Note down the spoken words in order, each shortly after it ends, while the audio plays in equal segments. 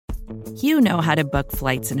You know how to book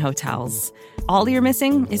flights and hotels. All you're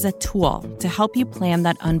missing is a tool to help you plan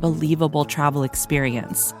that unbelievable travel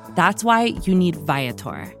experience. That's why you need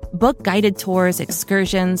Viator. Book guided tours,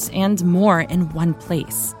 excursions, and more in one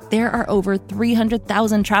place. There are over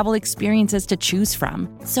 300,000 travel experiences to choose from,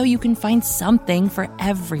 so you can find something for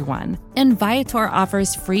everyone. And Viator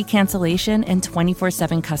offers free cancellation and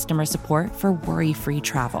 24/7 customer support for worry-free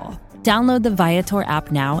travel. Download the Viator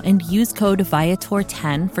app now and use code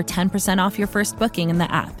Viator10 for 10% off your first booking in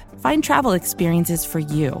the app. Find travel experiences for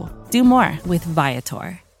you. Do more with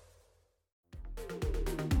Viator.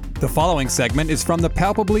 The following segment is from the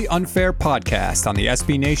Palpably Unfair podcast on the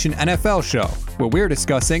SB Nation NFL Show, where we're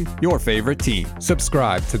discussing your favorite team.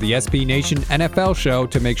 Subscribe to the SB Nation NFL Show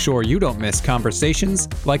to make sure you don't miss conversations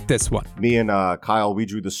like this one. Me and Kyle, we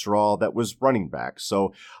drew the straw that was running back.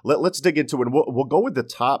 So let's dig into it. We'll go with the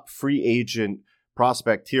top free agent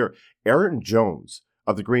prospect here, Aaron Jones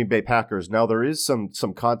of the Green Bay Packers. Now, there is some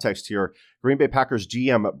context here. Green Bay Packers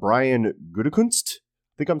GM Brian Gutekunst,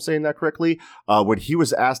 I think I'm saying that correctly, when he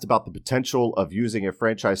was asked about the potential of using a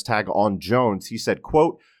franchise tag on Jones, he said,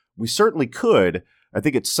 quote, "We certainly could. I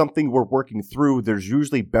think it's something we're working through. There's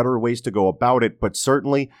usually better ways to go about it, but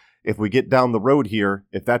certainly if we get down the road here,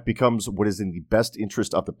 if that becomes what is in the best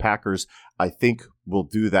interest of the Packers, I think we'll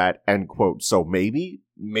do that," end quote. So maybe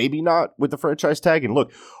not with the franchise tag. And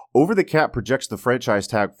look, Over the Cap projects the franchise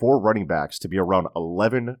tag for running backs to be around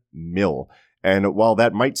 $11 million. And while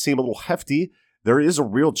that might seem a little hefty, there is a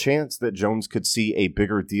real chance that Jones could see a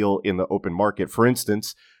bigger deal in the open market. For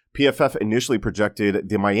instance, PFF initially projected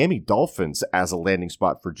the Miami Dolphins as a landing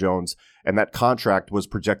spot for Jones, and that contract was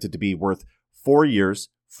projected to be worth 4 years,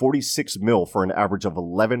 $46 million for an average of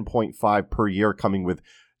 11.5 per year, coming with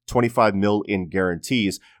 $25 million in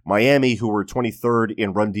guarantees. Miami, who were 23rd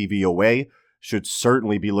in run DVOA, should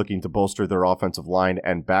certainly be looking to bolster their offensive line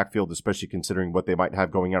and backfield, especially considering what they might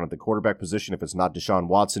have going on at the quarterback position. If it's not Deshaun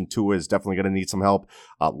Watson, Tua is definitely going to need some help.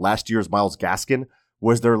 Last year's Myles Gaskin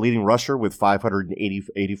was their leading rusher with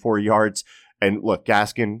 584 yards. And look,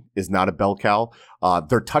 Gaskin is not a bell cow.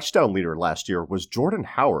 Their touchdown leader last year was Jordan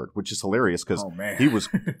Howard, which is hilarious because he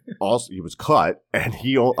was cut, and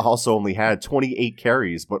he also only had 28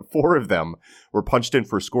 carries, but 4 of them were punched in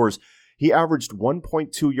for scores. He averaged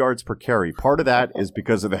 1.2 yards per carry. Part of that is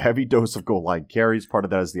because of the heavy dose of goal line carries. Part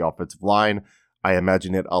of that is the offensive line. I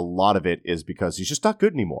imagine a lot of it is because he's just not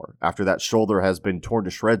good anymore. After that shoulder has been torn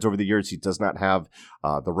to shreds over the years, he does not have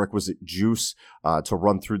the requisite juice to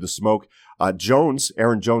run through the smoke. Aaron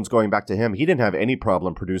Jones, going back to him, he didn't have any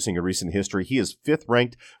problem producing in recent history. He is 5th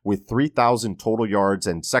ranked with 3,000 total yards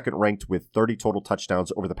and 2nd ranked with 30 total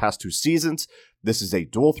touchdowns over the past 2 seasons. This is a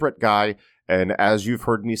dual threat guy. And as you've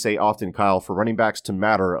heard me say often, Kyle, for running backs to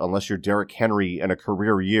matter, unless you're Derrick Henry in a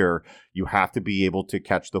career year, you have to be able to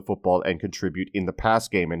catch the football and contribute in the pass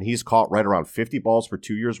game. And he's caught right around 50 balls for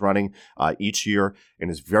 2 years running each year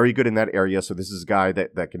and is very good in that area. So this is a guy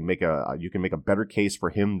that can make you can make a better case for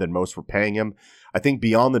him than most for paying him. I think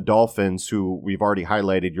beyond the Dolphins, who we've already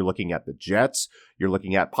highlighted, you're looking at the Jets. You're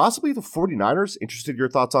looking at possibly the 49ers. Interested in your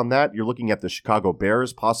thoughts on that? You're looking at the Chicago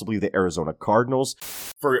Bears, possibly the Arizona Cardinals.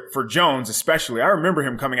 For Jones especially, I remember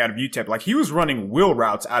him coming out of UTEP. Like, he was running wheel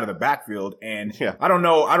routes out of the backfield. And yeah. I don't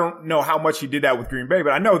know how much he did that with Green Bay,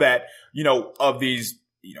 but I know that, of these,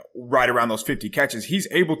 right around those 50 catches, he's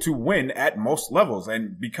able to win at most levels.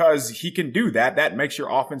 And because he can do that, that makes your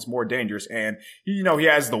offense more dangerous. And he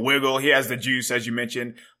has the wiggle, he has the juice, as you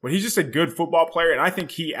mentioned, but he's just a good football player. And I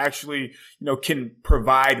think he actually, can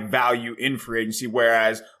provide value in free agency.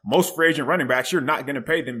 Whereas most free agent running backs, you're not going to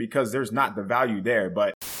pay them because there's not the value there.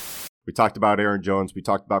 But we talked about Aaron Jones. We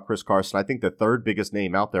talked about Chris Carson. I think the third biggest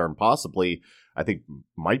name out there, and possibly, I think,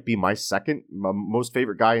 might be my second most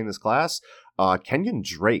favorite guy in this class, Kenyon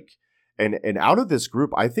Drake. And out of this group,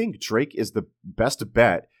 I think Drake is the best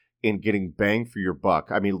bet in getting bang for your buck.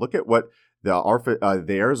 I mean, look at what the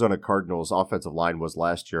Arizona Cardinals offensive line was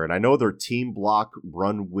last year. And I know their team block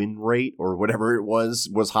run win rate or whatever it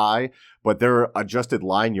was high, but their adjusted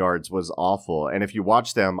line yards was awful. And if you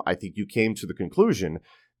watch them, I think you came to the conclusion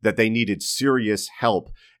that they needed serious help.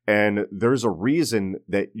 And there's a reason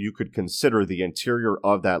that you could consider the interior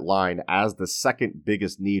of that line as the second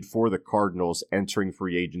biggest need for the Cardinals entering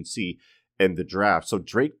free agency and the draft. So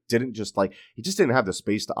Drake didn't he just didn't have the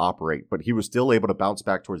space to operate, but he was still able to bounce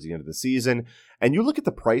back towards the end of the season. And you look at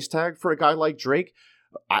the price tag for a guy like Drake,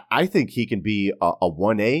 I think he can be a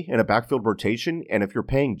 1A in a backfield rotation. And if you're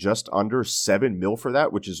paying just under $7 million for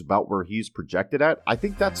that, which is about where he's projected at, I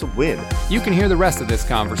think that's a win. You can hear the rest of this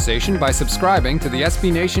conversation by subscribing to the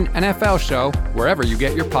SB Nation NFL Show wherever you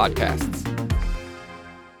get your podcasts.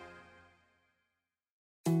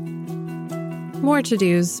 More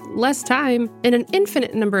to-dos, less time, and an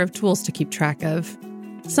infinite number of tools to keep track of.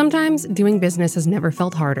 Sometimes doing business has never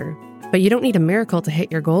felt harder, but you don't need a miracle to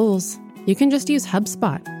hit your goals. You can just use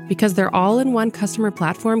HubSpot, because their all-in-one customer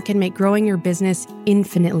platform can make growing your business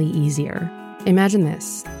infinitely easier. Imagine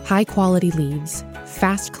this: high-quality leads,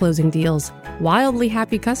 fast closing deals, wildly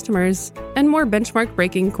happy customers, and more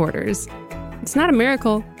benchmark-breaking quarters. It's not a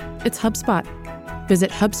miracle, it's HubSpot. Visit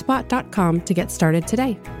HubSpot.com to get started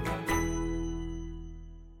today.